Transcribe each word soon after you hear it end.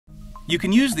You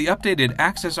can use the updated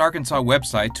Access Arkansas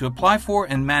website to apply for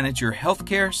and manage your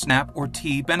healthcare, SNAP, or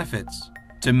T benefits.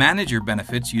 To manage your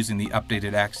benefits using the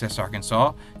updated Access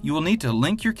Arkansas, you will need to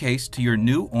link your case to your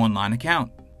new online account.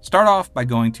 Start off by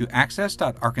going to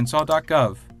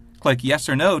access.arkansas.gov. Click Yes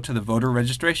or No to the voter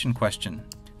registration question.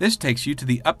 This takes you to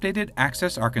the updated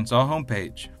Access Arkansas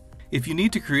homepage. If you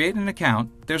need to create an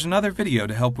account, there's another video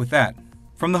to help with that.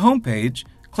 From the homepage,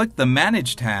 click the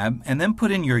Manage tab and then put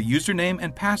in your username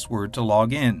and password to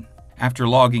log in. After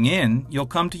logging in, you'll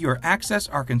come to your Access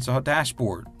Arkansas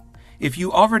dashboard. If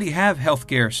you already have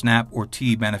healthcare, SNAP, or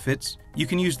T benefits, you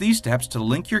can use these steps to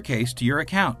link your case to your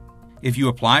account. If you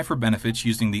apply for benefits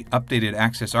using the updated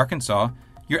Access Arkansas,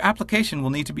 your application will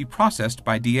need to be processed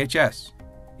by DHS.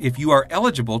 If you are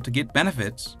eligible to get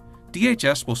benefits,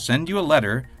 DHS will send you a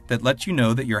letter that lets you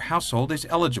know that your household is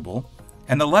eligible,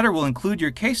 and the letter will include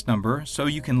your case number so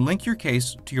you can link your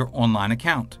case to your online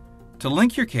account. To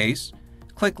link your case,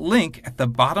 click Link at the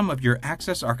bottom of your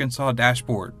Access Arkansas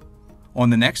dashboard. On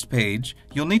the next page,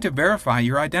 you'll need to verify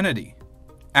your identity.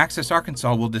 Access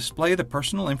Arkansas will display the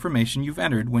personal information you've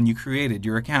entered when you created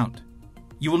your account.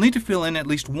 You will need to fill in at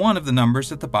least one of the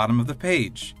numbers at the bottom of the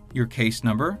page: your case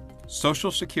number,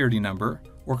 social security number,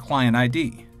 or client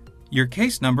ID. Your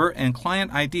case number and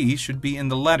client ID should be in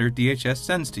the letter DHS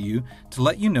sends to you to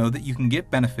let you know that you can get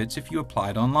benefits if you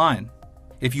applied online.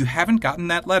 If you haven't gotten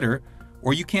that letter,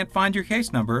 or you can't find your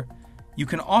case number, you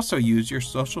can also use your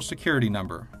social security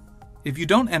number. If you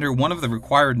don't enter one of the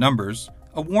required numbers,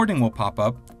 a warning will pop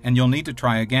up and you'll need to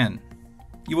try again.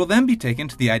 You will then be taken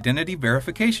to the identity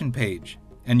verification page,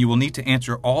 and you will need to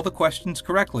answer all the questions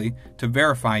correctly to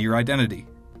verify your identity.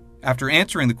 After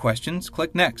answering the questions,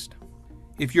 click Next.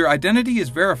 If your identity is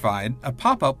verified, a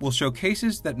pop-up will show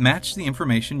cases that match the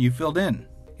information you filled in.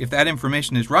 If that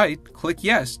information is right, click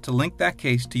Yes to link that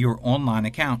case to your online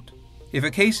account. If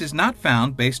a case is not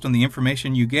found based on the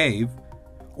information you gave,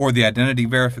 or the identity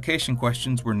verification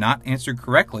questions were not answered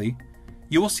correctly,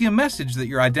 you will see a message that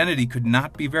your identity could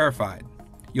not be verified.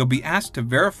 You'll be asked to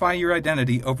verify your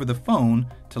identity over the phone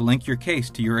to link your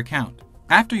case to your account.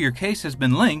 After your case has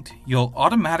been linked, you'll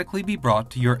automatically be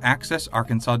brought to your Access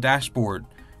Arkansas dashboard,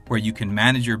 where you can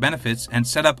manage your benefits and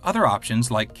set up other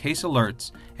options like case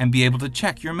alerts and be able to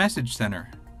check your message center.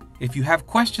 If you have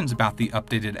questions about the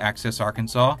updated Access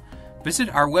Arkansas, visit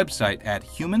our website at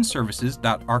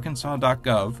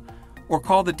humanservices.arkansas.gov or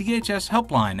call the DHS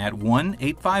helpline at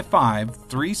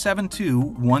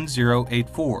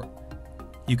 1-855-372-1084.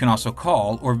 You can also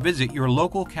call or visit your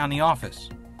local county office.